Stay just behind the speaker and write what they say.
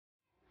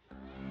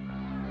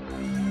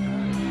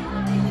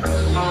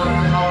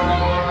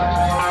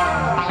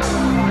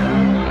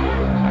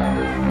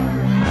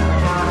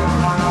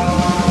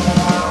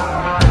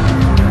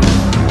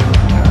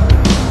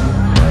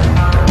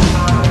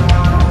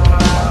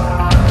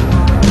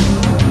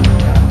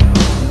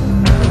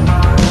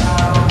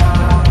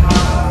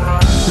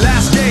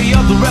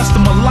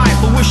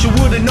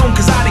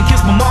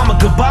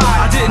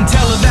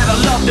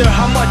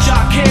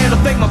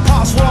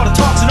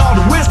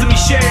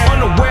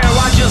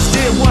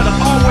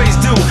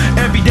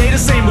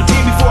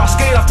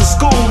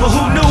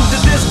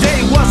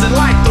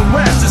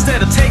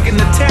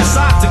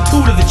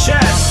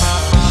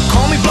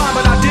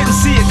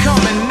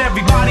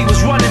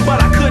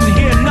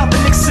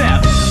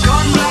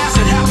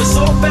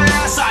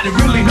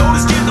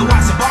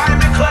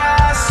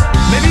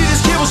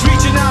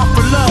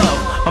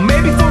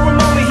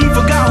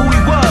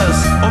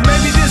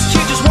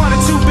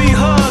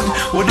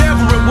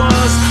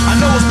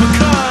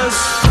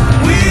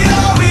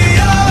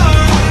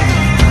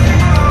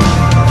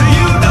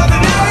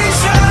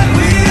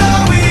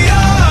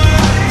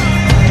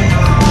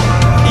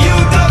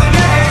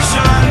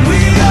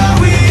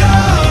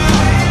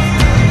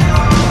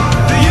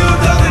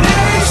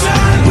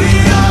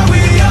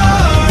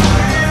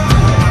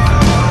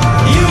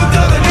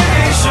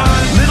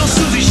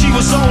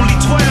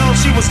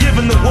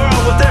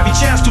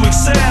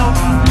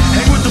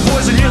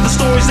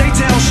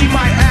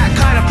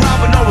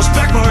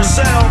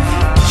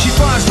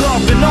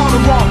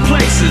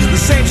places, the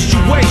same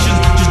situations,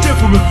 just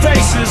different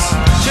faces.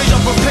 Changed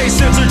up her pace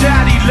since her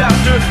daddy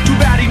left her. Too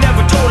bad he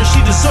never told her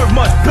she deserved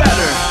much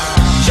better.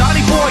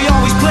 Johnny boy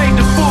always played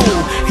the fool.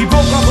 He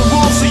broke all the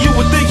rules so you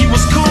would think he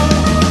was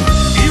cool.